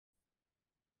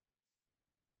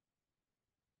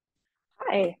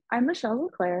Hi, I'm Michelle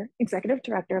Leclerc, Executive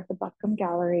Director of the Buckham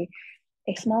Gallery,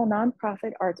 a small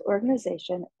nonprofit arts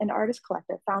organization and artist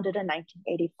collective founded in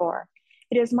 1984.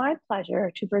 It is my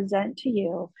pleasure to present to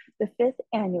you the 5th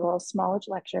Annual Smallidge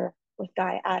Lecture with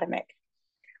Guy Adamec.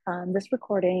 This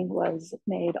recording was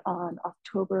made on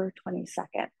October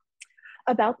 22nd.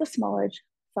 About the Smallidge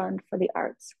Fund for the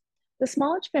Arts. The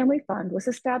Smallidge Family Fund was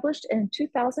established in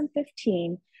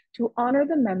 2015 to honor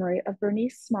the memory of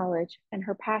Bernice Smallidge and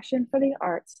her passion for the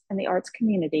arts and the arts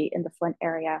community in the Flint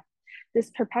area. This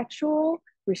perpetual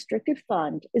restricted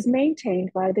fund is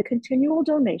maintained by the continual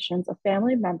donations of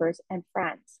family members and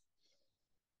friends.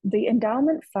 The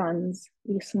endowment funds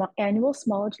the Annual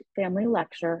Smallidge Family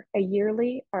Lecture, a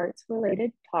yearly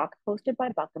arts-related talk hosted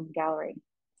by Buckham Gallery.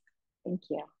 Thank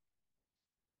you.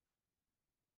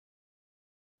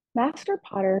 Master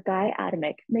Potter Guy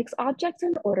Adamec makes objects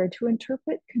in order to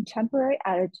interpret contemporary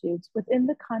attitudes within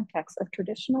the context of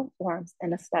traditional forms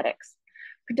and aesthetics.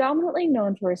 Predominantly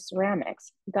known for his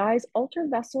ceramics, Guy's altar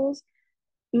vessels,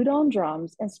 udon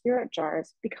drums, and spirit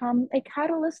jars become a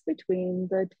catalyst between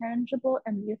the tangible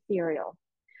and the ethereal.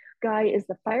 Guy is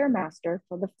the fire master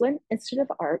for the Flint Institute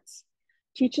of Arts,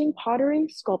 teaching pottery,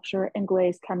 sculpture, and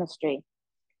glazed chemistry.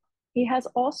 He has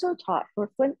also taught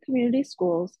for Flint Community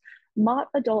Schools, Mott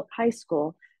Adult High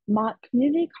School, Mott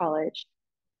Community College,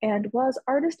 and was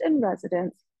artist in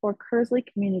residence for Kearsley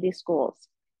Community Schools.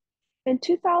 In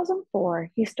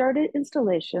 2004, he started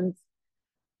installations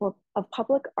of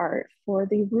public art for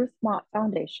the Ruth Mott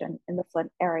Foundation in the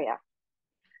Flint area.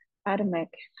 Adamec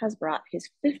has brought his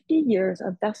 50 years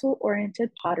of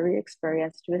vessel-oriented pottery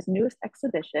experience to his newest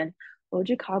exhibition,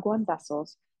 Ojikaguan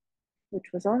Vessels, which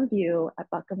was on view at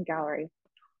Buckham Gallery.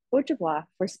 Ojibwa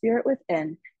for spirit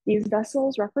within, these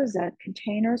vessels represent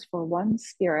containers for one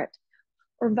spirit,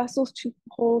 or vessels to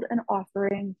hold an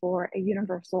offering for a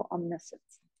universal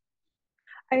omniscience.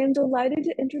 I am delighted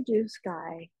to introduce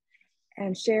Guy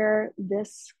and share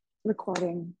this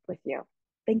recording with you.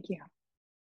 Thank you.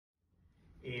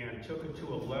 And took it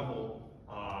to a level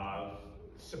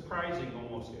surprising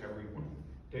almost everyone.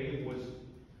 Dave was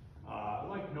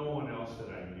like no one else that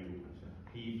I knew.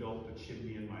 He built the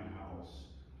chimney in my house.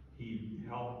 He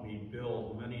helped me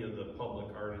build many of the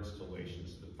public art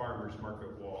installations. The Farmers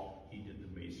Market wall, he did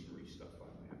the masonry stuff on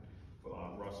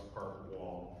that. Russ Park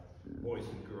wall, Boys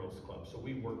and Girls Club. So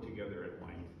we worked together at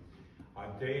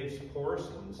length. Dave's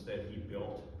porcelains that he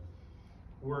built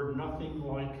were nothing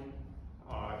like,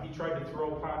 he tried to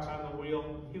throw pots on the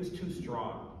wheel. He was too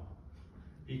strong.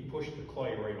 He pushed the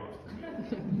clay right off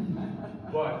the wheel.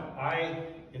 But I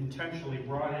intentionally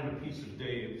brought in a piece of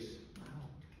Dave's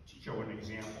to show an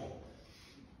example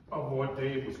of what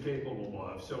Dave was capable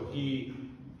of. So he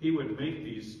would make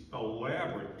these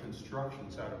elaborate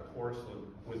constructions out of porcelain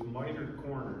with mitered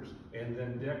corners and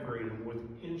then decorate them with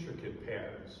intricate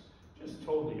patterns. Just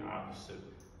totally opposite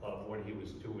of what he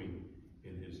was doing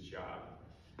in his job.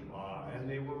 And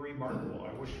they were remarkable.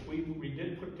 I wish we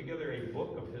did put together a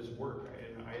book of his work,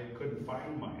 and I couldn't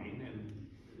find mine. And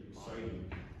so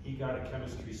he got a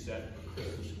chemistry set for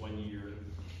Christmas one year,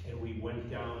 and we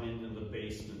went down into the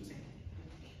basement,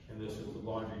 and this was the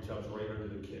laundry tubs right under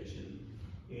the kitchen,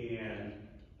 and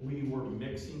we were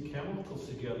mixing chemicals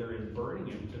together and burning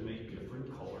them to make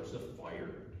different colors of fire.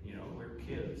 You know, we're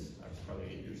kids. I was probably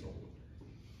 8 years old.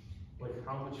 Like,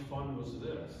 how much fun was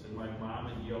this? And my mom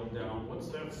had yelled down, "What's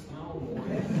that smell,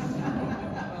 boy?"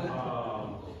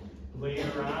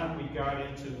 Later on, we got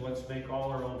into let's make all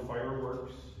our own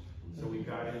fireworks. So we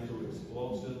got into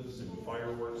explosives and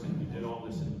fireworks, and we did all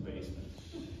this in the basement.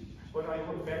 But I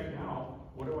look back now,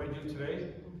 what do I do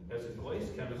today? As a glaze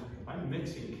chemist, I'm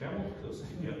mixing chemicals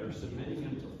together, submitting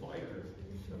them to fire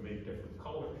to make different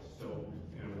colors. So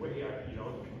in a way,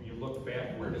 you look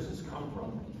back, where does this come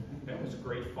from? That was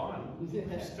great fun.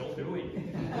 I'm still doing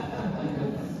it.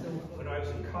 When I was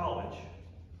in college,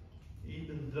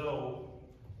 even though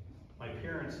my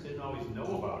parents didn't always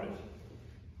know about it,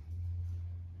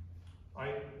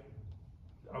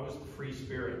 I was the free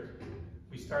spirit.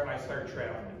 I started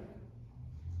traveling.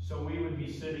 So we would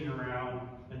be sitting around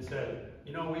and said,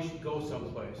 you know, we should go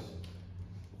someplace.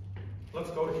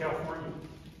 Let's go to California.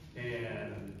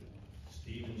 And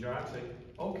Steve and John say,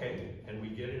 okay. And we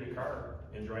get in a car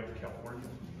and drive to California.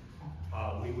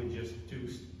 We would just do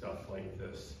stuff like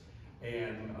this.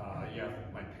 And yeah,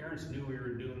 my parents knew we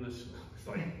were doing this. It's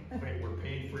like, wait, we're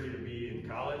paying for you to be in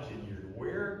college and you're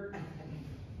where?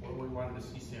 Well, we wanted to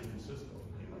see San Francisco,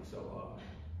 you know, so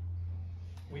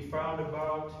we found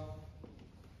about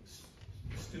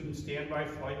student standby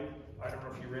flight. I don't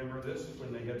know if you remember this,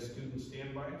 when they had student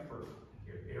standby for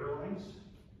airlines,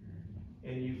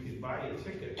 and you could buy a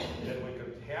ticket at like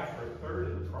half or a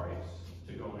third of the price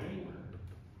to go anywhere.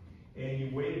 And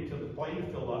you wait until the plane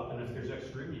fill up, and if there's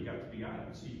extra room, you got to be on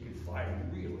it, so you can fly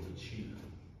really cheap.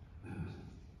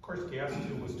 Of course, gas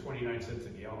too was 29 cents a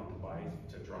gallon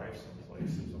to drive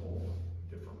someplace. It was a whole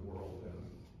different world then.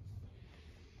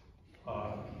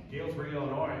 Galesburg,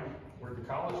 Illinois, where the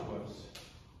college was,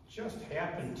 just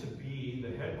happened to be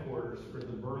the headquarters for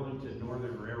the Burlington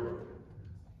Northern Railroad.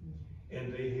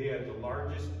 And they had the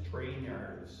largest train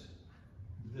yards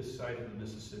this side of the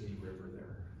Mississippi River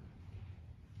there.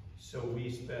 So we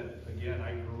spent, again,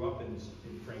 I grew up in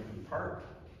Franklin Park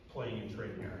playing in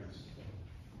train yards.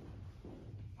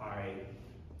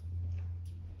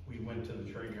 We went to the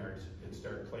train yards and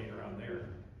started playing around there.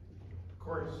 Of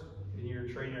course, in your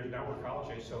train yards, now we're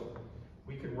college age, so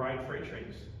we could ride freight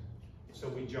trains. So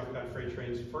we jumped on freight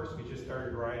trains. First, we just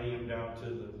started riding them down to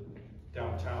the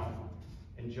downtown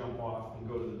and jump off and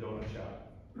go to the donut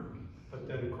shop. But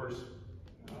then, of course,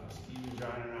 Steve and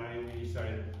John and I, we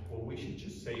decided, well, we should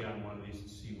just stay on one of these and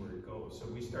see where it goes. So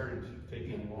we started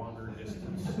taking longer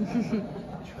distance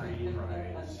train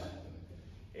rides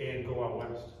and go out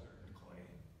west.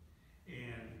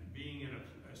 And being in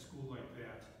a school like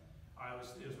that,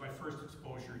 it was my first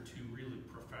exposure to really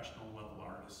professional level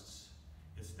artists.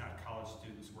 It's not college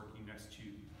students working next to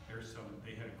you.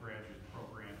 They had a graduate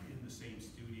program in the same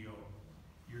studio.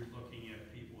 You're looking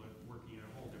at people working at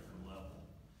a whole different level.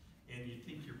 And you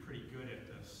think you're pretty good at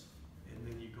this. And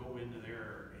then you go into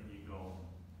there and you go,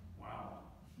 wow,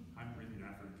 I'm really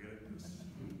not very good at this.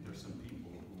 There's some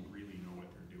people who really know what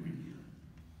they're doing here.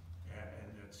 And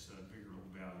that's a very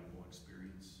valuable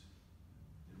experience.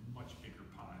 A much bigger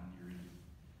pond you're in.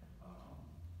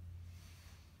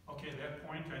 Okay, at that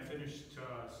point I finished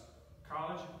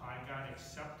college. I got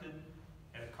accepted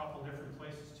at a couple different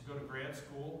places to go to grad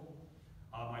school.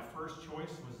 My first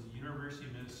choice was the University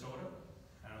of Minnesota,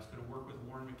 and I was going to work with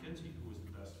Warren McKenzie, who was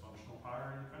the best functional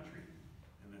potter in the country.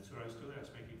 And that's what I was doing. I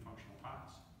was making functional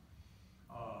pots.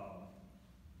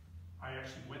 I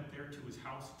actually went there to his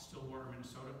house in Stillwater,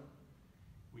 Minnesota,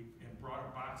 and brought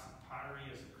a box of pottery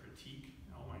as a critique.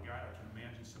 Oh my God, I can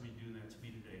imagine somebody doing that to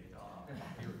me today.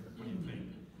 Here, what do you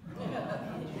think?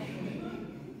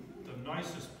 The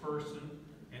nicest person,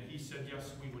 and he said,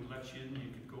 yes, we would let you in.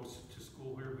 You could go to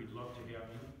school here. We'd love to have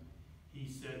you. He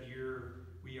said,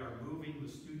 we are moving the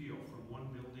studio from one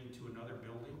building to another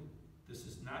building. This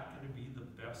is not going to be the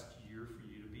best year for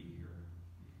you to be here.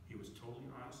 He was totally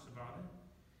honest about it.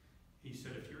 He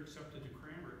said, if you're accepted to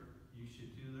Cranbrook, you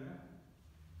should do that.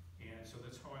 And so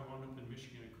that's how I wound up in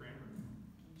Michigan at Cranbrook.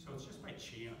 So it's just by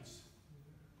chance.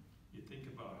 You think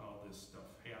about how this stuff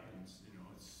happens, you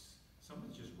know,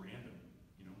 something's just random,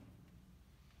 you know.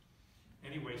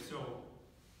 Anyway, so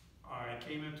I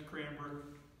came into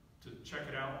Cranbrook to check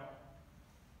it out.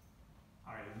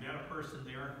 I met a person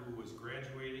there who was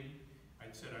graduating. I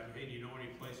said, hey, do you know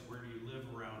any place, where do you live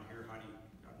around here? I'm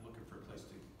looking for a place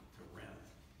to rent.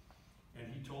 And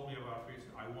he told me about it.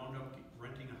 I wound up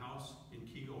renting a house in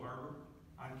Keego Harbor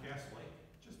on Cass Lake,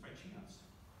 just by chance.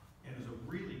 And it was a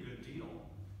really good deal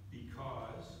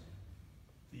because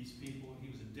these people,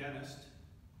 he was a dentist,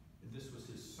 and this was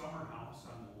his summer house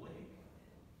on the lake.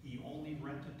 He only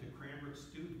rented to Cranbrook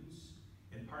students,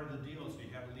 and part of the deal is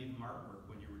you had to leave artwork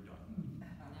when you were done.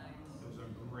 Nice. It was a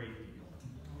great deal.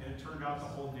 And it turned out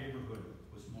the whole neighborhood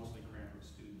was mostly Cranbrook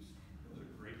students. It was a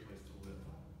great place to live.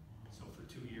 So for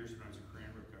 2 years when I was at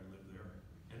Cranbrook, I lived there.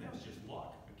 And that was just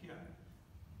luck. Again,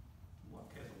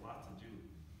 luck has a lot to do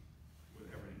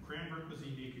with everything. Cranbrook was a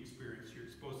unique experience. You're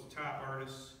exposed to top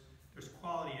artists. There's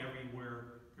quality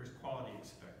everywhere. There's quality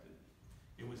expected.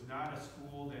 It was not a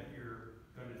school that you're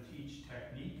going to teach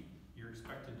technique. You're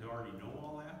expected to already know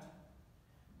all that.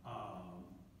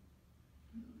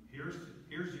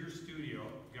 Here's your studio.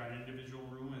 You got an individual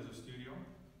room as a studio.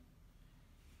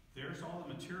 There's all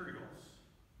the materials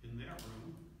in that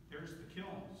room. There's the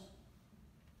kilns.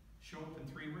 Show up in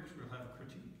 3 weeks, we'll have a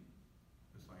critique.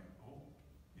 It's like, oh,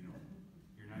 you know,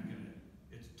 you're not going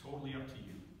to, it's totally up to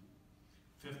you.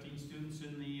 15 students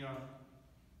in the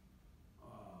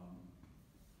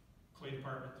clay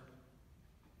department.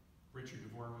 Richard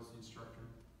DeVore was the instructor.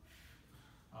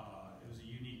 It was a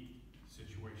unique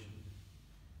situation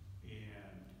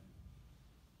and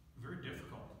very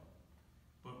difficult,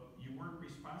 but you weren't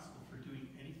responsible for doing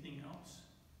anything else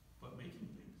but making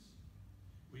things.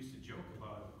 We used to joke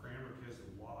about it. Cranbrook has a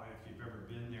wall. If you've ever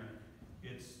been there,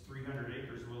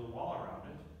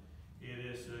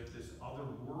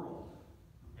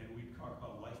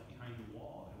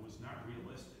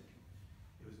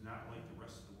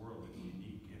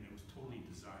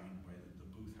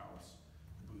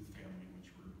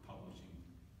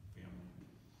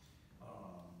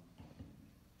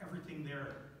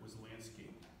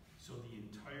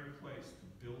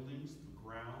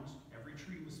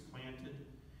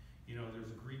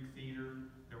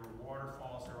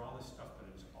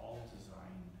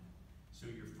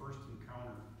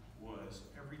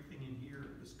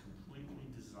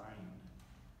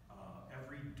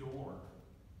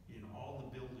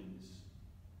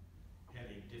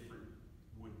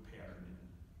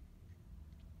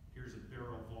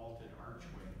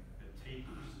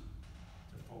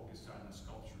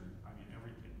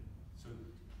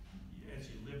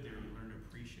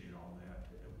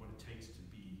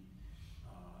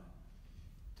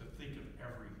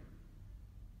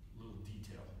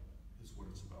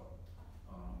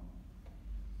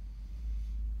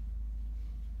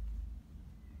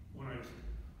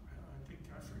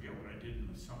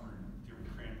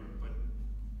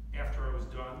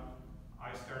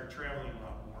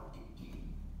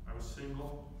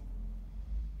 single,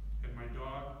 had my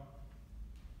dog,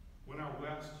 went out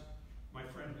west. My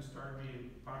friend who started me in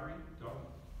pottery, Doug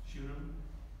Shunem,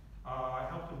 I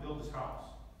helped him build his house.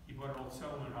 He bought an old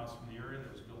settlement house from the area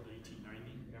that was built in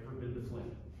 1890. Ever been to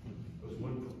Flint? I was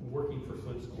working for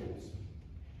Flint schools.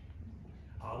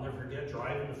 I'll never forget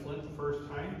driving to Flint the first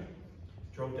time.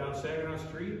 Drove down Saginaw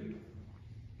Street.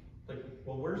 Like,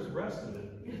 well, where's the rest of it?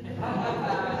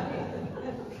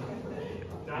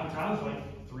 Downtown's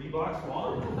like 3 blocks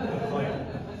long. It was like,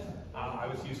 I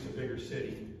was used to a bigger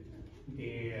city.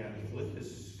 And Flint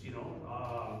is, you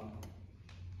know,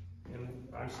 and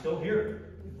I'm still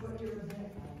here. What year was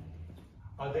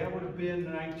that? That would have been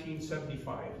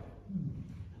 1975.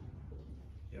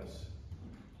 Yes.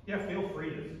 Yeah, feel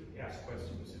free to ask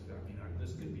questions. I mean,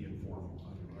 this could be informal.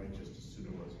 I just assumed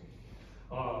it was.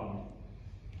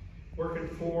 Working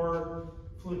for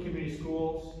Flint Community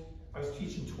Schools, I was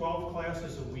teaching 12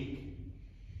 classes a week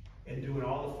and doing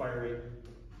all the firing.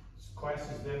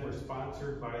 Classes then were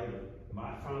sponsored by the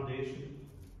Mott Foundation,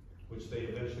 which they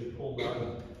eventually pulled out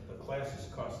of. The classes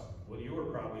cost, well, you were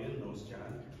probably in those,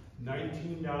 John,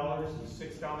 $19 and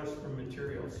 $6 for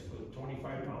materials. For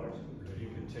 $25, you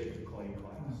could take a clay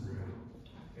class.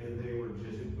 And they were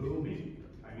just booming.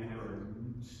 I mean, there were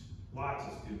lots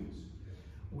of students.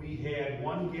 We had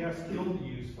one gas kiln to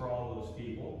use for all those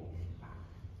people.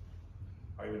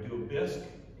 I would do a bisque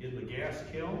in the gas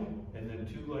kiln, and then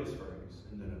 2 lace furnaces,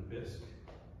 and then a bisque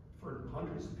for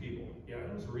hundreds of people. Yeah,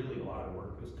 it was really a lot of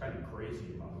work. It was kind of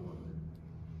crazy amount of work.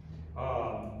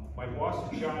 My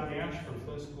boss is John Nash from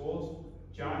Flint Schools.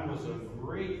 John was a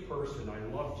great person. I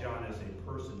love John as a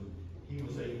person. He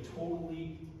was a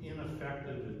totally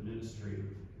ineffective administrator.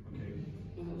 Okay,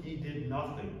 he did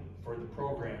nothing for the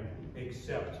program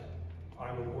except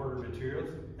I would order materials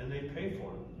and they pay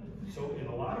for it. So in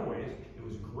a lot of ways, it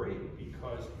was great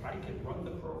because I could run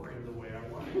the program the way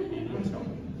I wanted. He would tell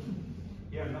me.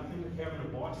 Yeah, nothing like having a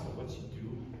boss that lets you do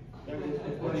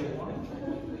what you want.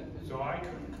 So I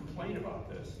couldn't complain about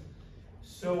this.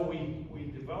 So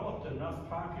we developed enough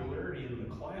popularity in the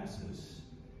classes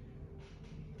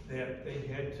that they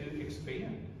had to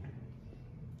expand.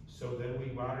 So then we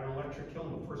bought an electric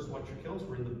kiln. The first electric kilns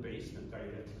were in the basement. I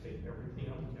had to take everything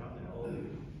up and down the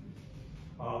elevator.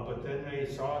 But then they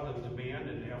saw the demand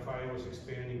and FI was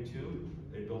expanding too.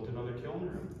 They built another kiln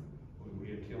room. We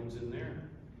had kilns in there.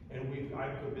 And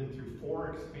I've been through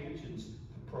 4 expansions.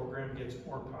 The program gets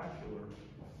more popular.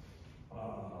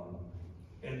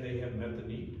 And they have met the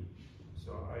need.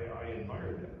 So I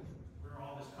admire that. Where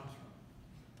all this comes from.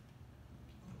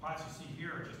 The pots you see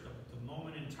here are just the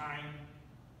moment in time.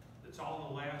 It's all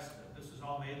in the last, this was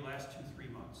all made last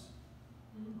 2-3 months.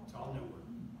 It's all new work.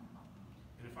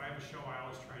 And if I have a show, I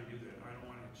always try and do that. I don't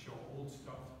want to show old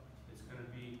stuff. It's going to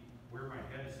be where my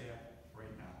head is at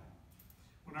right now.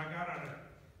 When I got on it,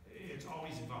 it's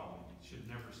always evolving. It should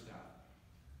never stop.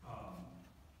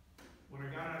 When I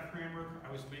got out of Cranbrook,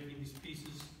 I was making these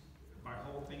pieces. My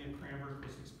whole thing in Cranbrook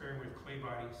was experimenting with clay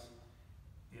bodies.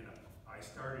 And I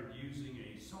started using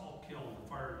a salt kiln to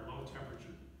fire at a low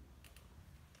temperature.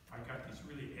 I got these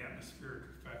really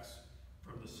atmospheric effects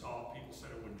from the salt. People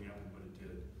said it wouldn't happen, but it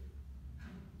did.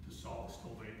 The salt was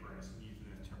still vaporizing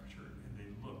even at temperature, and they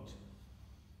looked,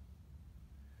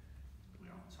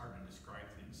 well, it's hard to describe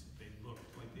things. They looked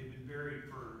like they've been buried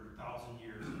for 1,000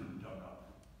 years and dug up.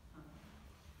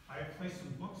 I have placed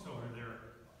some books over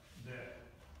there that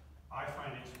I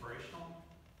find inspirational.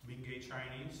 Mingei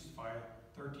Chinese,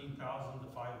 13,000 to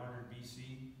 500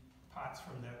 BC, pots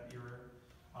from that era.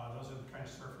 Those are the kind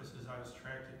of surfaces I was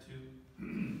attracted to.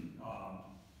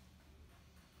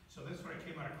 So that's what I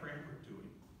came out of Cranbrook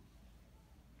doing.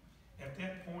 At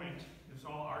that point, it was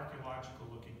all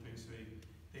archaeological looking things.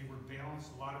 They were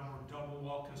balanced, a lot of them were double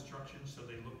wall construction, so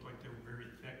they looked like they were very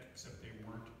thick, except they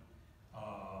weren't.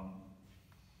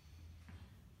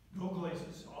 No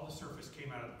glazes, all the surface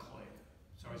came out of the clay.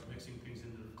 So I was mixing things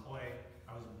into the clay.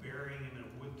 I was burying them in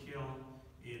a wood kiln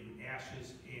in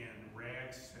ashes and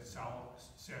rags that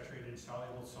saturated in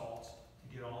soluble salts to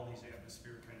get all these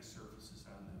atmospheric kind of surfaces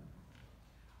on them.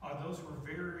 Those were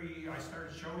I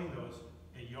started showing those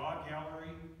at Yaw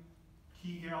Gallery,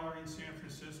 Key Gallery in San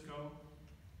Francisco,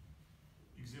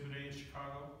 Exhibit A in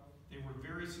Chicago. They were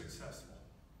very successful.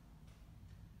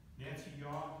 Nancy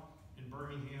Yaw in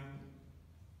Birmingham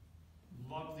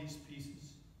loved these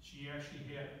pieces. She actually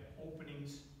had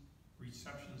openings,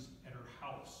 receptions at her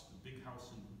house, the big house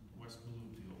in West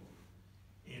Bloomfield,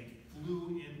 and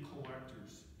flew in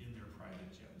collectors in their private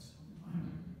jets.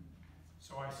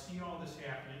 So I see all this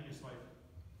happening. It's like,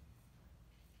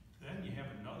 then you have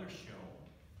another show,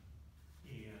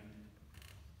 and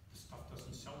the stuff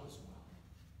doesn't sell as well.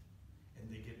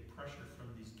 pressure from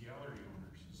these gallery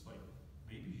owners. It's like,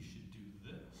 maybe you should do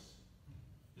this.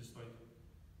 It's like,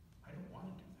 I don't want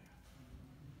to do that.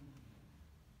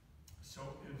 So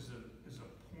it was a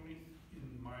point in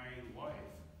my life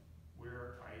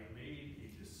where I made a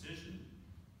decision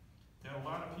that a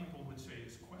lot of people would say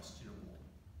is questionable.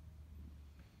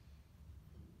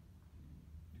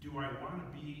 Do I want to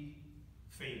be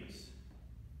famous?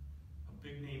 A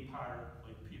big name potter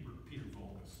like Peter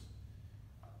Voulkos.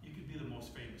 You could be the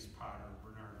most famous potter,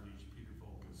 Bernard Leach, Peter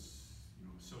Voulkos,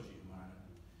 Soji Yamada.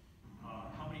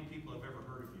 How many people have ever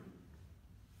heard of you?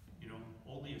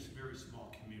 Only a very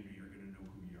small community are going to know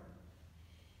who you are.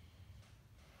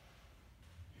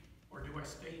 Or do I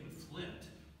stay in Flint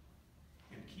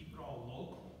and keep it all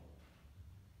local,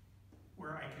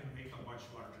 where I can make a much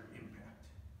larger impact?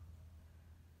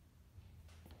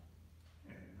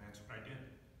 And that's what I did.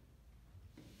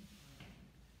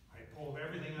 I pulled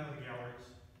everything out of the galleries.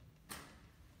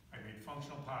 I made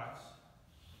functional pots.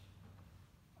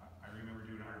 I remember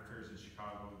doing art fairs in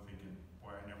Chicago and thinking,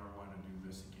 boy, I never want to do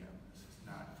this again. This is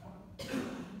not fun.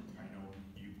 I know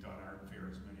you've done art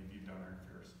fairs, many of you have done art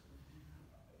fairs.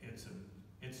 It's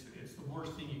the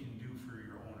worst thing you can do for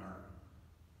your own art.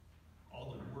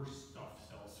 All the worst stuff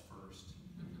sells first.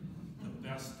 The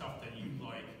best stuff that you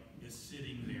like is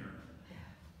sitting there.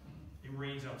 It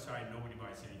rains outside, nobody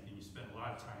buys anything. You spend a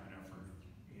lot of time and effort,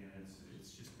 and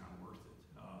it's just not worth it.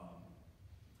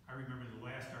 I remember the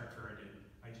last art fair I did,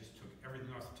 I just took everything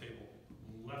off the table,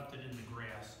 left it in the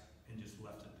grass, and just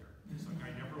left it there. It's like,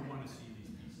 I never want to see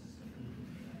these pieces.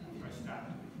 I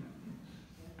stopped doing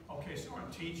that. Okay, so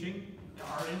I'm teaching. The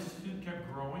Art Institute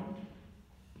kept growing.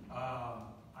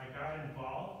 I got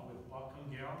involved with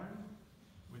Buckham Gallery.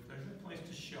 There's a place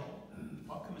to show.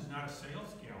 Buckham is not a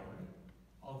sales gallery,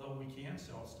 although we can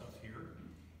sell stuff here.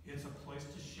 It's a place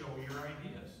to show your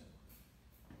ideas.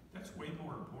 That's way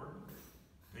more important.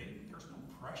 There's no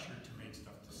pressure to make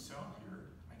stuff to sell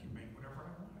here. I can make whatever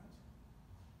I want.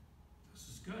 This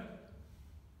is good.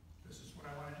 This is what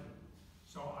I want to do.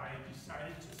 So I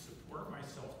decided to support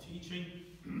myself teaching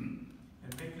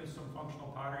and making some functional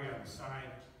pottery on the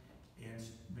side and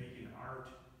making art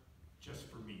just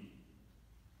for me.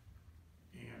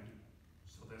 And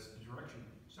so that's the direction.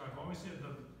 So I've always had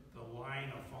the line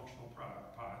of functional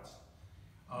pots.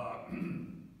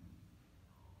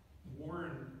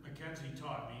 Warren McKenzie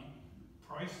taught me,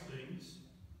 price things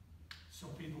so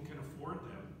people can afford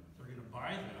them. They're going to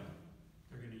buy them,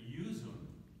 they're going to use them,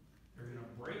 they're going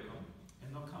to break them,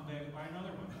 and they'll come back and buy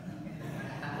another one.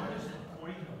 What is the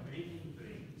point of making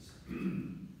things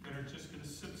that are just going to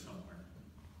sit somewhere?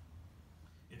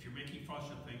 If you're making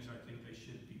functional things, I think they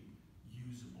should be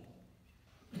usable.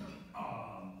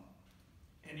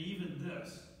 And even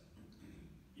this,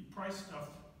 you price stuff.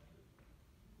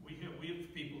 We have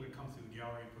people that come through the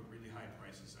gallery and put really high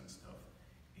prices on stuff.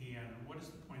 And what is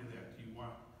the point of that? Do you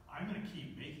want, I'm going to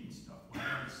keep making stuff, whether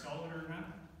I sell it or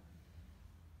not.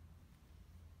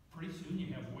 Pretty soon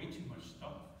you have way too much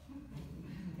stuff.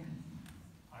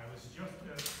 I was just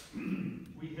at,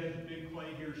 we had the big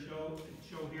play here show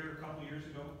here a couple years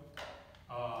ago.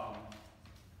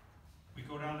 We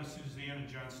go down to Suzanne and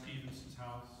John Stevenson's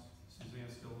house.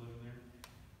 Suzanne's still living there.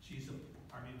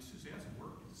 Suzanne's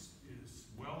work is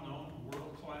well known,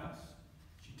 world class.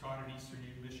 She taught at Eastern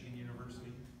Michigan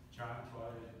University. John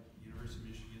taught at University of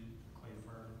Michigan, Clay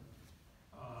Department.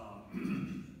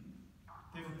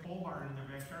 They have a pole barn in their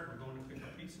backyard. We're going to pick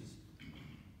up pieces.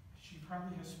 She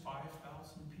probably has 5,000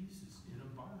 pieces in a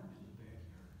barn in the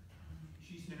backyard.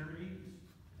 She's in her 80s.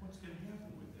 What's going to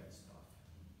happen with that stuff?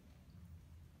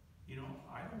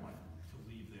 I don't want to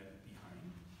leave that behind.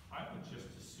 I would just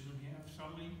as soon have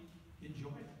somebody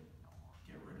enjoy it.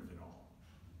 Get rid of it all.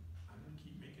 I'm going to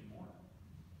keep making more.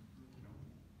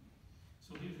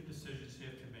 So these are decisions you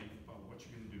have to make about what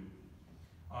you're going to do.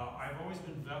 I've always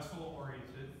been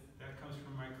vessel-oriented. That comes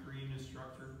from my Korean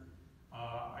instructor.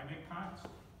 I make pots.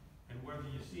 And whether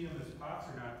you see them as pots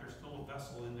or not, there's still a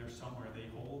vessel in there somewhere. They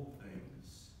hold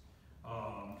things.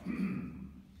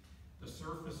 The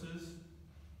surfaces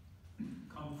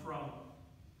come from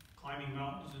climbing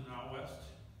mountains in the out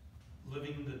west.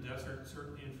 Living in the desert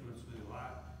certainly influenced me a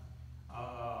lot.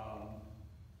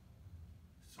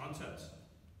 Sunsets.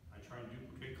 I try and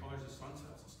duplicate colors of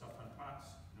sunsets and stuff on pots.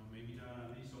 Maybe not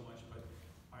on these so much, but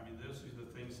those are the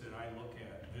things that I look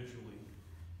at visually.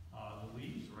 The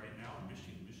leaves right now in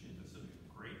Michigan is a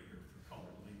great year for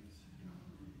colored leaves.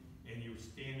 And you're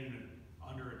standing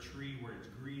under a tree where it's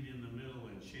green in the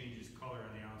middle and changes color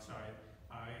on the outside.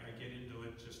 I get into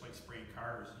it just like spraying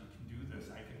cars. You can do this.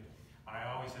 I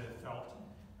always have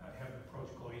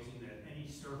approached glazing that any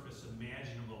surface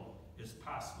imaginable is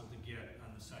possible to get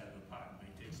on the side of a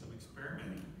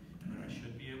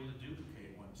should be able to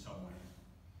duplicate one some way.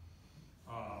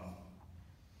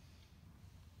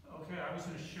 Okay, I was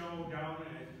in a show down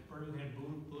at Birmingham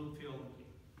Bloomfield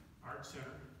Art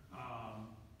Center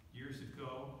years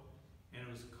ago, and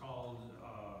it was called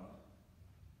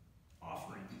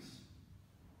Offerings.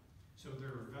 So there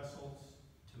are vessels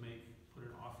to put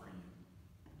an offering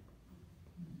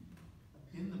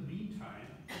in. In the meantime,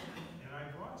 and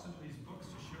I brought some of these books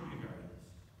to show you guys.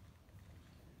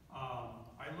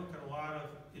 I look at a lot of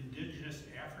indigenous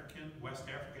West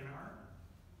African art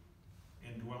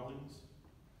and dwellings.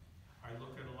 I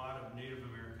look at a lot of Native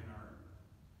American art.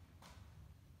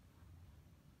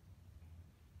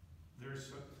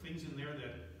 There's things in there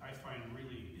that I find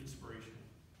really inspirational.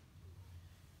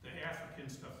 The African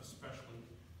stuff especially.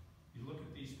 You look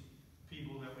at these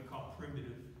people that we call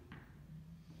primitive,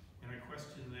 and I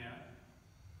question that.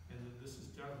 And this is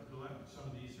done, some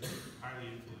of these are highly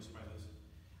influenced by this.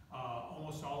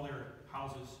 Almost all their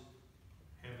houses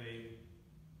have a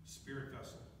spirit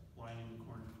vessel lying in the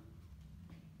corner.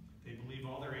 They believe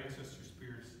all their ancestor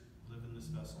spirits live in this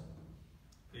vessel.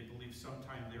 They believe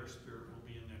sometime their spirit will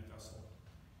be in that vessel.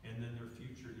 And then their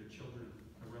future, their children,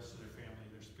 the rest of their family,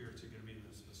 their spirits are going to be in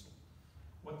this vessel.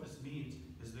 What this means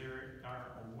is they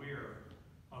are aware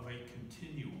of a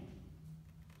continuum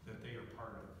that they are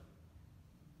part of.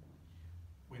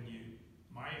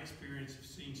 My experience of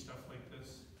seeing stuff like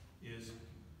this is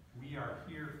we are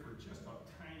here for just a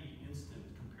tiny instant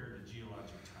compared to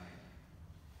geologic time.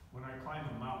 When I climb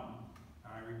a mountain,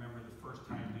 I remember the first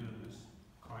time doing this,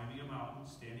 climbing a mountain,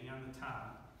 standing on the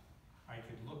top, I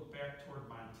could look back toward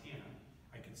Montana.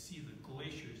 I could see the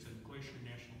glaciers in Glacier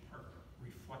National Park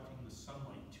reflecting the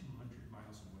sunlight 200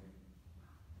 miles away.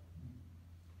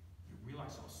 You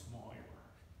realize how small you are.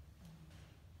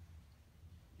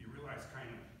 You realize kind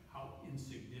of how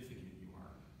insignificant you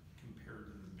are compared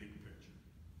to the big picture.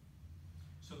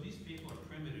 So these people are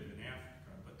primitive in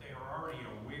Africa, but they are already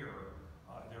aware,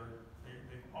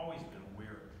 they've always been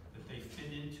aware that they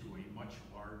fit into a much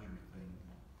larger thing,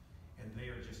 and they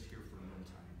are just here for a little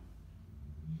time.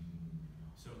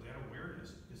 So that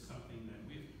awareness is something that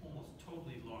we've almost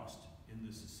totally lost in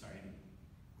this society.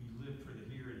 We live for the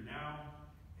here and now,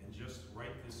 and just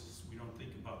we don't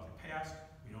think about the past,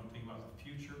 we don't think about the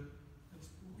future.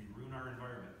 We ruin our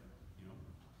environment, you know.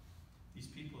 These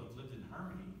people have lived in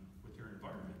harmony with their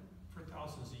environment for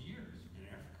thousands of years in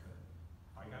Africa.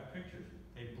 I got pictures.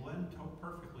 They blend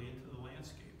perfectly into the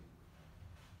landscape.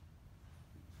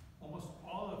 Almost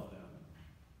all of them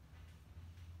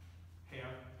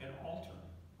have an altar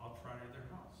out front of their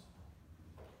house.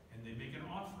 And they make an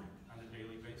offering on a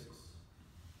daily basis.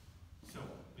 So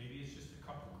maybe it's just a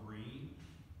cup of grain.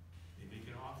 They make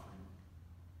an offering.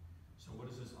 So what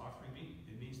does this offering mean?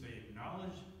 It means they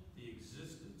acknowledge the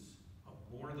existence of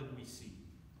more than we see.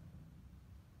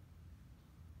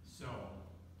 So,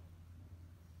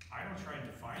 I don't try and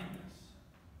define this.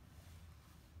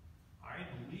 I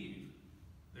believe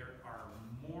there are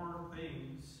more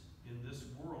things in this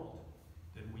world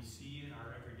than we see in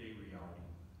our everyday reality.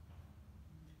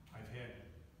 I've had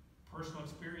personal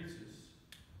experiences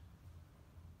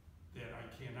that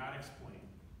I cannot explain.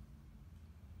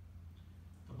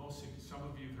 Some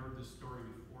of you have heard this story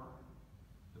before.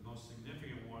 The most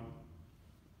significant one,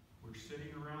 we're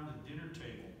sitting around the dinner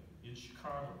table in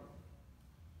Chicago.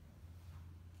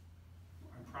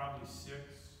 I'm probably 6,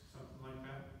 something like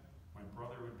that. My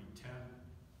brother would be 10,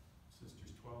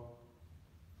 sister's 12.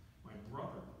 My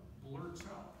brother blurts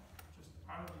out, just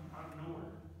out of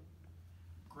nowhere.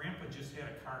 Grandpa just had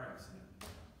a car accident.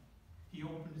 He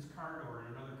opened his car door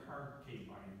and another car came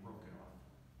by and broke it off.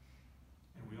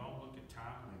 And we all looked at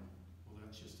Tom like, well,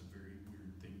 that's just a very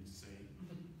weird thing to say.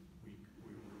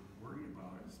 We were worried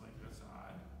about it. It's like, that's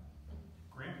odd.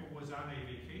 Grandpa was on a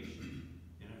vacation,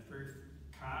 and a very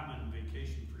common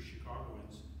vacation for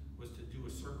Chicagoans was to do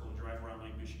a circle and drive around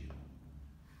Lake Michigan.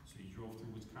 So you drove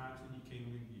through Wisconsin,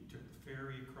 you took the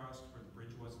ferry across where the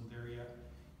bridge wasn't there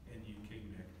yet, and you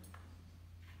came back.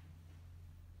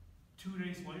 2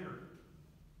 days later,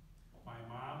 my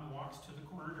mom walks to the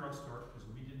corner drugstore, because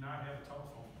we did not have a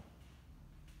telephone.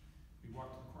 We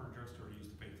walked to the corner drugstore to use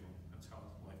the payphone. That's how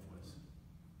life was.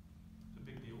 It's a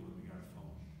big deal when we got a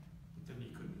phone. But then you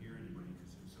couldn't hear anybody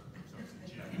because there was a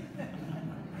jet.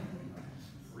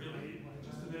 Really?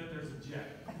 Just to that, there's a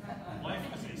jet. Life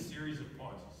was a series of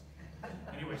pauses.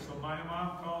 Anyway, so my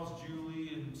mom calls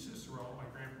Julie and Cicero. My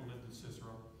grandpa lived in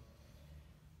Cicero.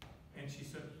 And she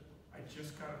said, I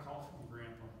just got a call from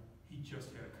Grandpa. He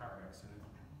just had a car accident.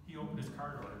 He opened his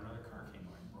car door and another car came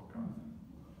by and broke it off.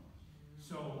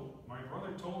 So my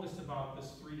brother told us about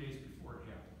this 3 days before it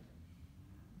happened.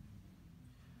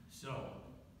 So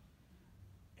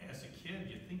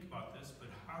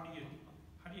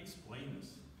how do you explain this?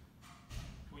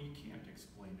 Well, you can't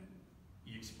explain it.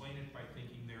 You explain it by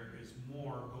thinking there is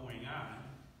more going on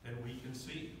than we can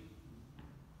see.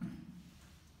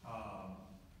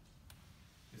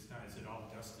 It's not, is it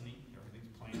all destiny? Everything's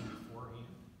planned beforehand.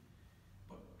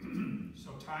 But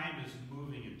so time is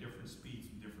moving at different speeds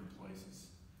in different places.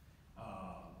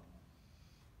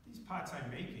 These pots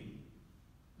I'm making,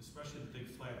 especially the big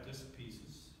flat disc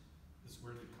pieces, this is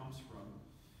where it comes from.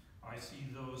 I see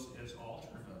those as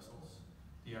altar vessels.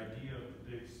 The idea of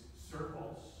the big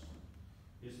circles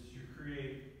is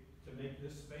to make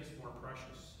this space more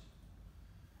precious.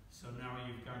 So now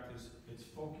you've got this, it's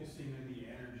focusing the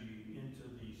energy into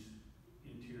these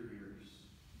interiors.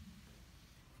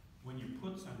 When you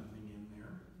put something in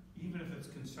there, even if it's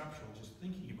conceptual, just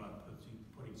thinking about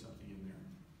putting something in there,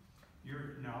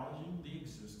 you're acknowledging the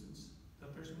existence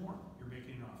that there's more. You're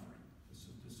making an offering. This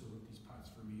is what these pots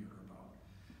for me are about.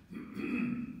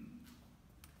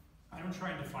 I don't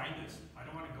try and define this. I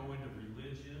don't want to go into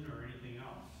religion or anything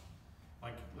else.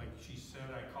 Like she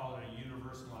said, I call it a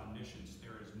universal omniscience.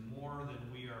 There is more than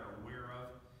we are aware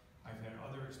of. I've had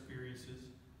other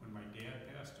experiences. When my dad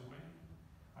passed away,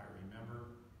 I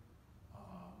remember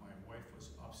my wife was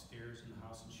upstairs in the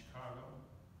house in Chicago.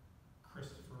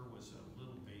 Christopher was a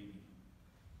little baby,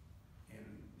 and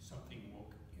something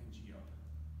woke Angie up.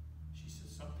 She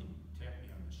said, something tapped me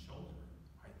on the shoulder.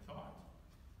 I thought,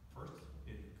 first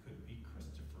it could be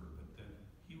Christopher, but then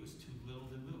he was too little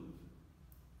to move.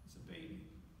 It's a baby.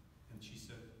 And she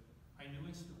said, I knew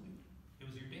instantly, it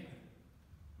was your dad.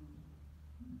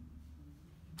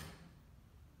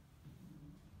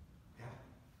 Yeah,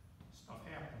 stuff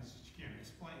happens that you can't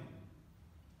explain.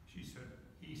 She said,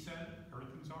 he said,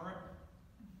 everything's all right.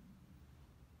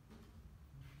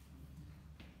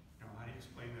 How do you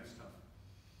explain that stuff?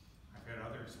 I've had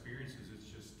other experiences. It's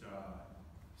just,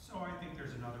 so I think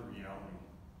there's another reality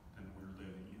than we're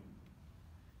living in.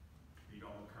 Read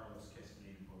all the Carlos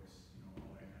Castaneda books,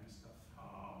 all that kind of stuff.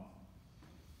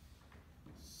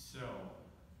 So,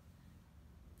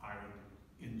 I would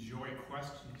enjoy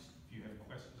questions. If you have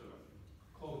questions of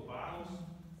closed bottles,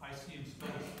 I see them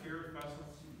still as spirit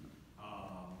vessels.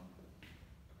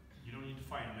 You don't need to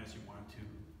find them as you want to.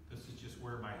 This is just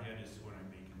where my head is when I'm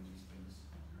making these things.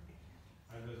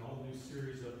 There's a whole new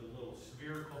series of the little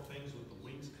spherical things with the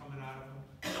wings coming out of them.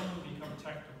 Some of them become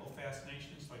technical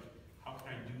fascinations, like how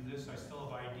can I do this? I still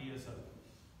have ideas of,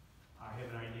 I have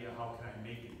an idea how can I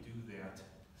make it do that.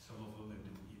 Some of them,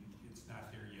 it's not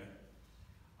there yet.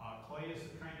 Clay is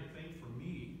the kind of thing for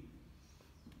me,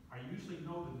 I usually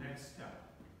know the next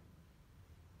step.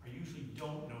 I usually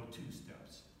don't know 2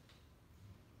 steps.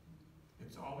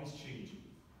 It's always changing.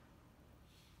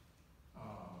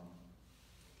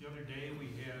 The other day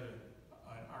we had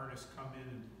an artist come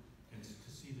in and to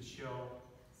see the show.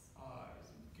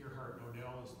 Gerhard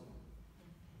Nodell is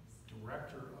the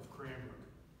director of Cranbrook,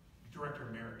 director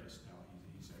emeritus now.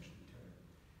 He's actually retired.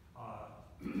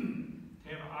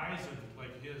 To have eyes of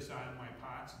like his on my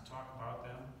pots and talk about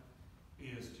them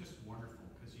is just wonderful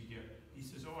because he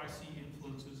says, oh, I see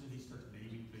influences, and he starts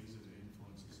naming things as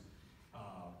influences.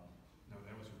 No,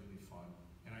 that was really fun.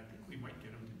 And I think we might get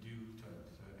him to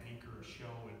anchor a show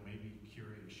and maybe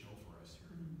curate a show for us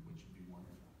here, which would be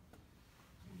wonderful.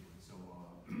 And so,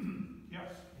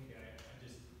 yes? Hey,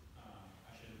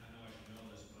 I should know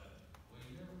this, but were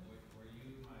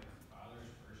you my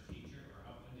father's first teacher, or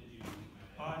how when did you meet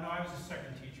my dad? No, I was his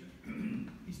second teacher.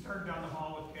 He started down the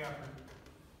hall with Captain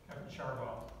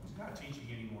Charval, who's not teaching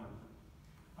anymore.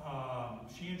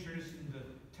 She introduced him to the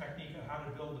technique of how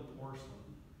to build the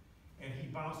porcelain, and he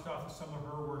bounced off of some of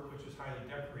her work, which was highly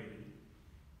decorated.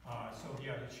 So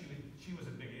yeah, she was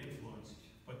a big influence.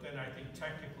 But then I think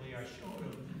technically I showed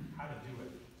him how to do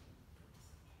it.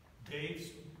 Dave's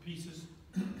pieces,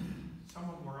 some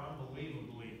of them were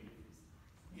unbelievably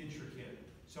intricate.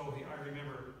 So I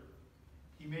remember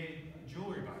he made a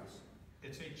jewelry box.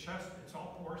 It's a chest, it's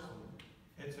all porcelain.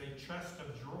 It's a chest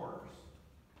of drawers.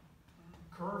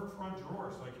 Curved front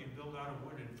drawers like you'd build out of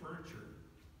wood and furniture.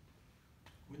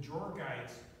 With drawer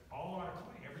guides, all out of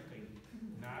clay, everything.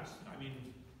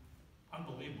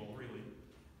 Unbelievable, really.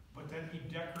 But then he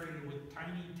decorated with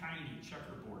tiny, tiny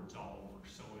checkerboards all over.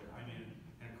 So,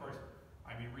 and of course,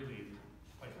 really,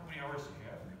 like how many hours do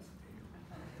you have?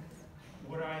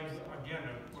 What I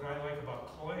like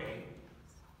about clay,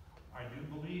 I do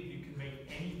believe you can make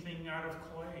anything out of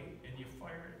clay and you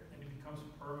fire it and it becomes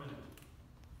permanent.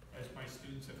 As my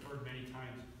students have heard many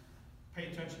times,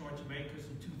 pay attention to what you make because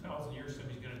in 2,000 years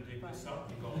somebody's going to dig this up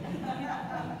and go,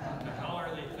 what the hell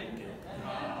are they thinking?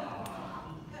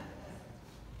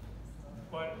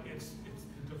 But it's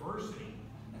the diversity.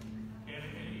 And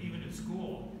even in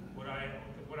school,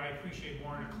 appreciate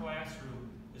more in a classroom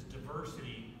is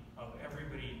diversity of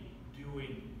everybody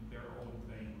doing their own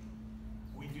thing.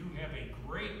 We do have a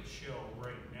great show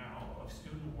right now of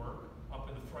student work up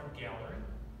in the front gallery.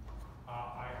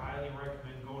 I highly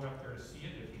recommend going up there to see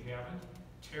it if you haven't.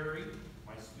 Terry,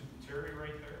 my student Terry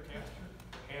right there, Castor,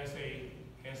 has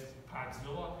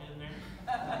Podzilla in there,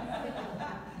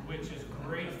 which is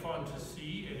great fun to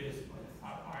see. It is.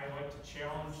 I like to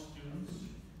challenge students.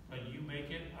 Like, you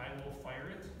make it, I will fire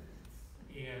it,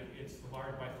 and it's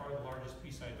by far the largest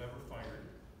piece I've ever fired,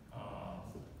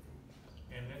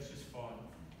 and that's just fun.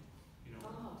 You know.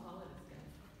 Tell them how tall it is, guys.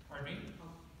 Pardon me?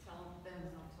 Tell them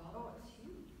how tall. Oh, it's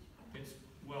huge. It's,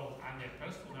 well, on that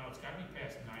pedestal now, it's got to be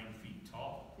past 9 feet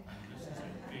tall. I mean, this is a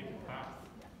big pop.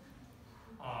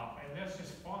 And that's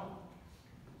just fun.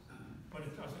 But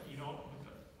it doesn't, you know,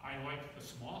 I like the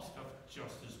small stuff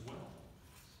just as well.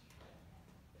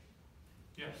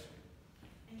 Yes?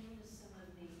 I noticed some of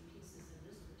the pieces in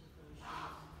this particular show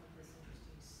have this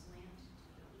interesting slant to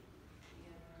them. Do you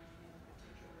have a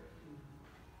particular feeling?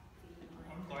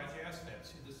 I'm glad you asked that.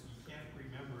 See, this, you can't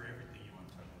remember everything you want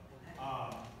to talk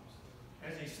about.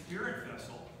 As a spirit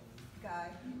vessel, Guy,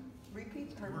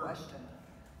 repeat her question.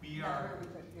 We are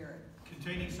we could hear it.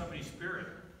 containing somebody's spirit.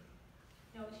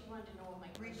 No, she wanted to know what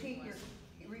my question Repeat was.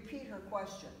 repeat her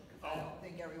question. I don't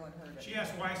think everyone heard it. She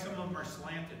asked why some of them are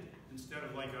slanted instead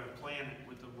of like a planet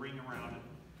with a ring around it.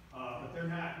 But they're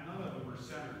not, none of them are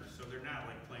centered, so they're not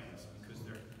like planets because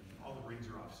all the rings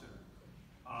are off center.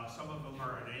 Some of them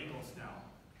are at angles now.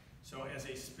 So as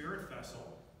a spirit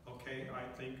vessel, okay, I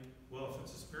think, well, if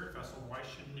it's a spirit vessel, why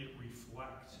shouldn't it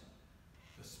reflect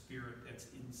the spirit that's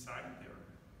inside there?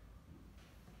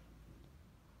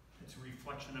 It's a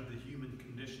reflection of the human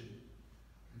condition.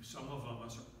 Some of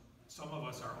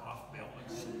us are off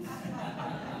balance.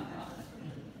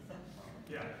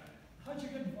 Yeah. How'd you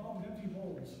get involved in Empty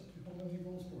Bowls? You hold Empty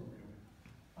Bowls program?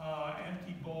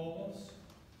 Empty Bowls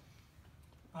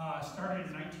started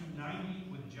in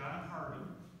 1990 with John Hardy,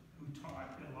 who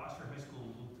taught at Gloucester High School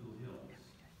in Bluefield Hills.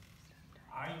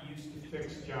 I used to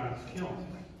fix John's kiln.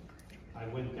 I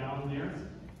went down there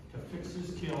to fix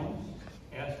his kiln,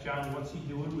 asked John what's he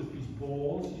doing with these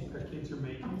bowls our kids are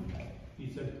making. He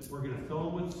said, we're going to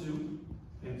fill them with soup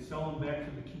and sell them back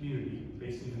to the community,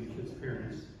 basically to the kids'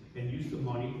 parents, and use the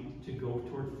money to go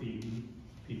toward feeding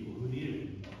people who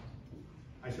need it.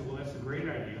 I said, well, that's a great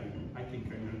idea. I think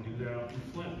I'm going to do that out in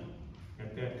Flint.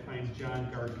 At that time,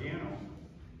 John Gargano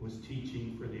was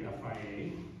teaching for the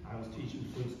FIA. I was teaching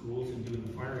Flint schools and doing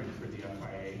the firing for the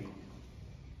FIA.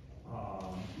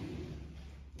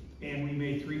 And we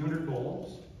made 300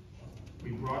 bowls. We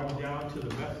brought them down to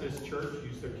the Methodist church,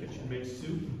 used their kitchen to make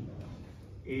soup,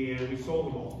 and we sold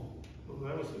them all.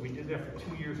 Well, we did that for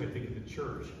 2 years, I think, at the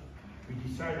church. We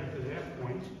decided at that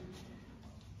point,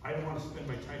 I don't want to spend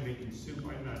my time making soup.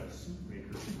 I'm not a soup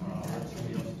maker. Let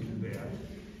somebody else do that.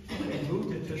 And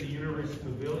moved it to the University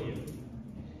Pavilion.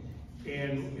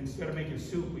 And instead of making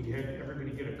soup, we had everybody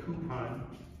get a coupon,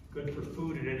 good for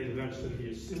food at any event, so there'd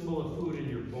be a symbol of food in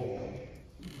your bowl.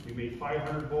 We made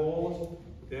 500 bowls.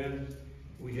 Then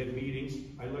we had meetings.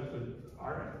 I let the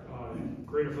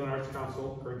Greater Flint Arts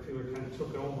Council, Craig Taylor, kind of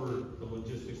took over the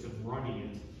logistics of running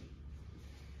it.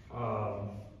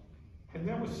 And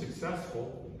that was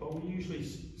successful, but we usually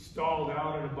stalled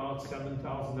out at about $7,000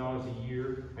 a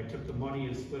year. I took the money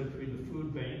and split it between the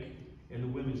food bank and the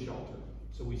women's shelter.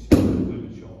 So we started the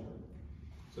women's shelter.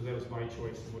 So that was my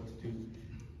choice of what to do.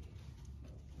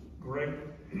 Greg,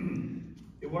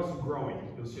 it wasn't growing.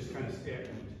 It was just kind of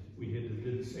stagnant. We did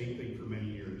the same thing for many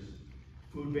years.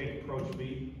 Food bank approached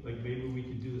me, like maybe we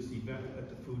could do this event at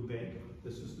the food bank.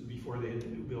 This was before they had the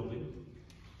new building.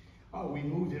 We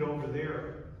moved it over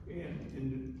there, and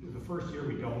in the first year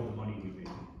we doubled the money we made.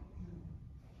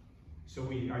 So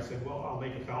I said, well, I'll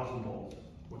make 1,000 bowls.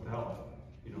 What the hell,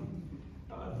 you know?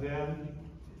 Then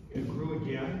it grew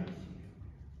again.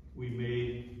 We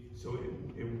made, so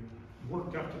it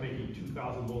worked up to making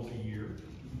 2,000 bowls a year.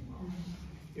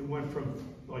 It went from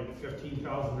like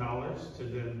 $15,000 to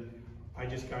then I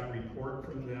just got a report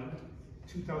from them.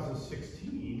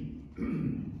 2016,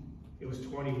 it was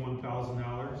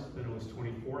 $21,000, then it was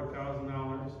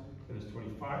 $24,000, then it was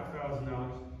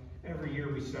 $25,000. Every year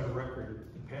we set a record.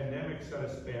 The pandemic set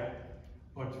us back,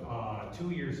 but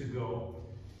 2 years ago,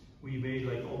 we made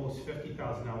like almost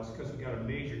 $50,000 because we got a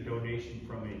major donation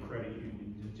from a credit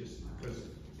union,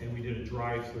 and we did a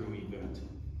drive-through event.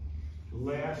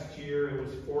 Last year it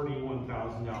was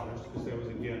 $41,000 because that was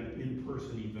again an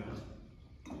in-person event.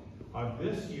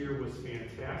 This year was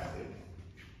fantastic.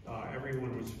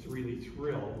 Everyone was really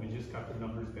thrilled. We just got the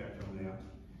numbers back from that.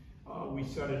 We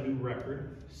set a new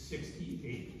record,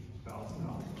 68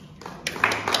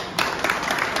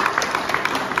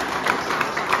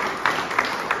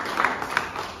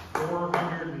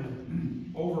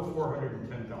 Over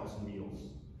 410,000 meals.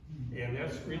 And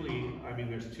that's really, I mean,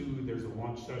 there's a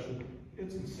lunch session.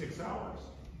 It's in 6 hours.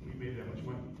 We made that much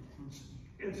money.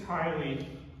 It's highly,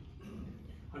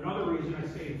 another reason I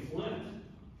say in Flint,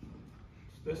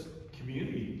 this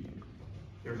community,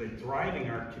 there's a thriving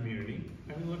art community.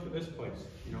 I mean, look at this place,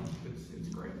 you know, it's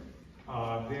great.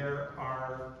 There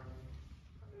are,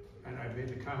 and I made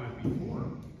the comment before,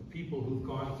 the people who've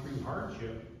gone through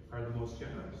hardship are the most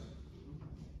generous.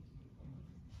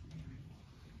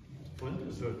 Flint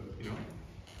is a, you know,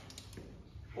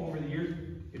 over the years,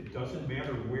 it doesn't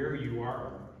matter where you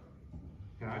are,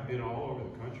 and I've been all over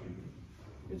the country,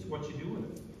 it's what you do with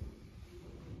it.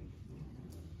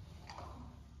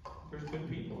 There's good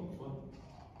people in Flint.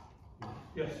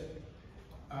 Yes?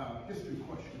 History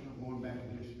question, I'm going back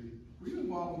in history. Were you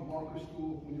involved with Walker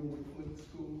School when you were with Flint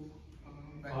School?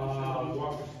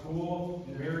 Walker School,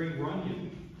 yeah. Mary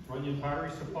Runyon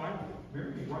Pottery Supply.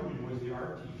 Mary Runyon was the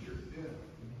art teacher.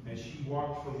 Yeah. And she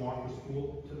walked from Walker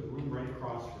School to the room right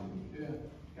across from me. Yeah.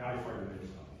 And I fired it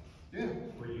up. Yeah.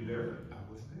 Were you there? I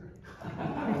was there.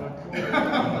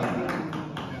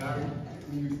 And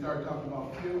when you start talking about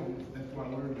kiln, that's where I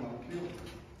learned about kiln.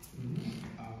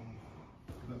 Mm-hmm.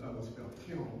 I thought it was spelled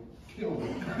kiln,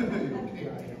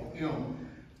 K-I-L-M.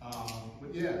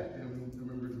 But yeah, I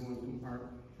remember going through art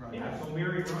projects. Yeah, so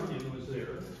Mary Runyon was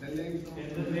there. And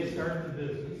then they started the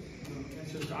business. And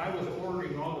since I was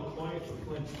ordering all the clay for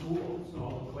Flint schools,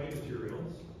 all the clay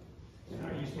materials, and I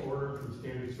used to order from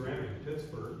Standard Ceramic in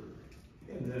Pittsburgh,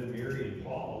 and then Mary and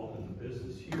Paul in the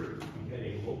business here, we had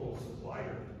a local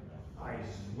supplier. I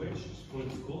switched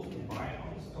Flint schools to buying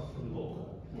all the stuff from local.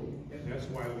 And that's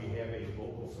why we have a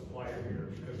local supplier here,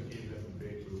 because it gave them a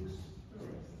big boost.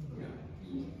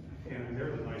 Yeah. And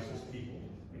they're the nicest people,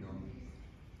 you know.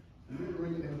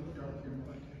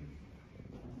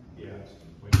 Yeah, it's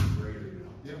way greater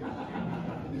now. Yeah,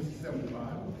 this is 75.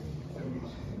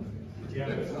 Yeah,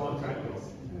 it's a long time ago.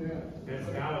 Yeah. That's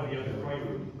now the other right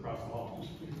room across the hall.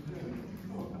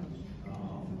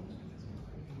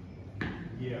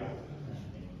 Yeah.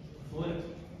 Flint,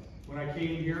 when I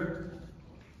came here,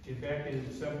 back in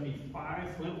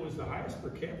 '75, Flint was the highest per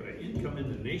capita income in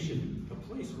the nation. The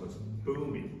place was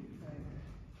booming.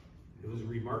 It was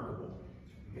remarkable.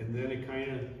 And then it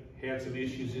kind of had some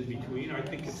issues in between. I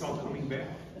think it's all coming back.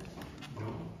 You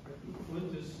know,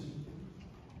 Flint is,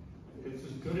 it's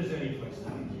as good as any place.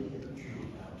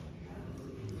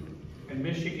 And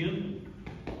Michigan,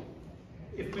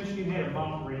 if Michigan had a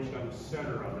mountain range on the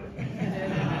center of it,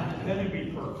 then it'd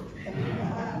be perfect.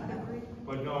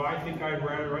 But no, I think I'd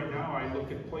rather, right now, I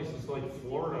look at places like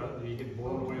Florida, and you get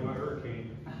blown away by a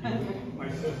hurricane. My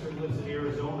sister lives in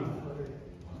Arizona.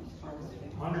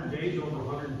 100 days over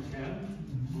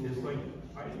 110 is like,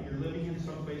 you're living in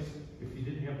some place, if you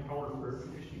didn't have power for air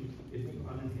conditioning, it'd be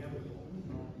uninhabitable.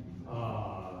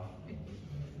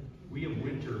 We have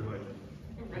winter, but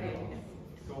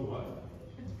so what?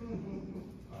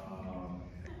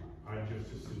 I'd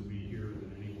just as soon be here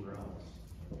than anywhere else.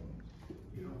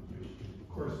 You know, of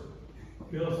course,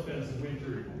 Bill spends the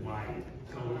winter in Hawaii,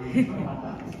 so we,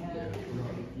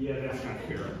 yeah, that's not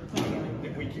fair.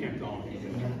 We can't all be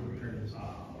there.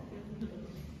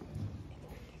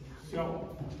 So,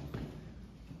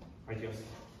 I guess,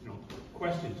 you know,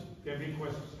 questions. If you have any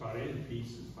questions about any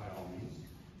pieces, by all means,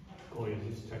 go into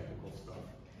this technical stuff,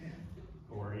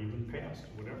 or even past,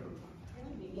 whatever.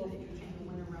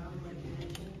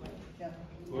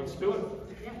 Let's do it.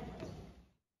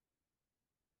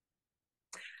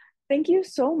 Thank you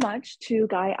so much to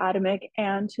Guy Adamec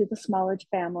and to the Smallidge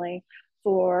family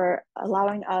for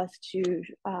allowing us to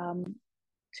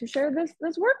share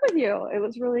this work with you. It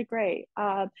was really great.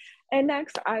 And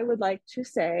next, I would like to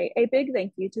say a big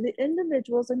thank you to the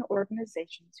individuals and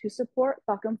organizations who support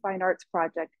Buckham Fine Arts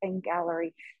Project and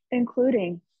Gallery,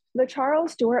 including the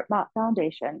Charles Stewart Mott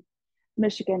Foundation,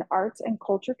 Michigan Arts and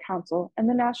Culture Council, and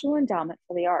the National Endowment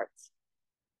for the Arts.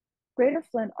 Greater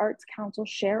Flint Arts Council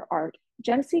Share Art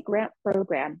Genesee Grant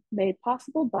Program made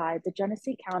possible by the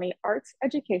Genesee County Arts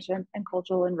Education and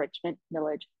Cultural Enrichment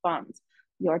Millage Funds,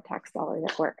 your tax dollars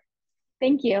at work.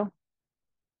 Thank you.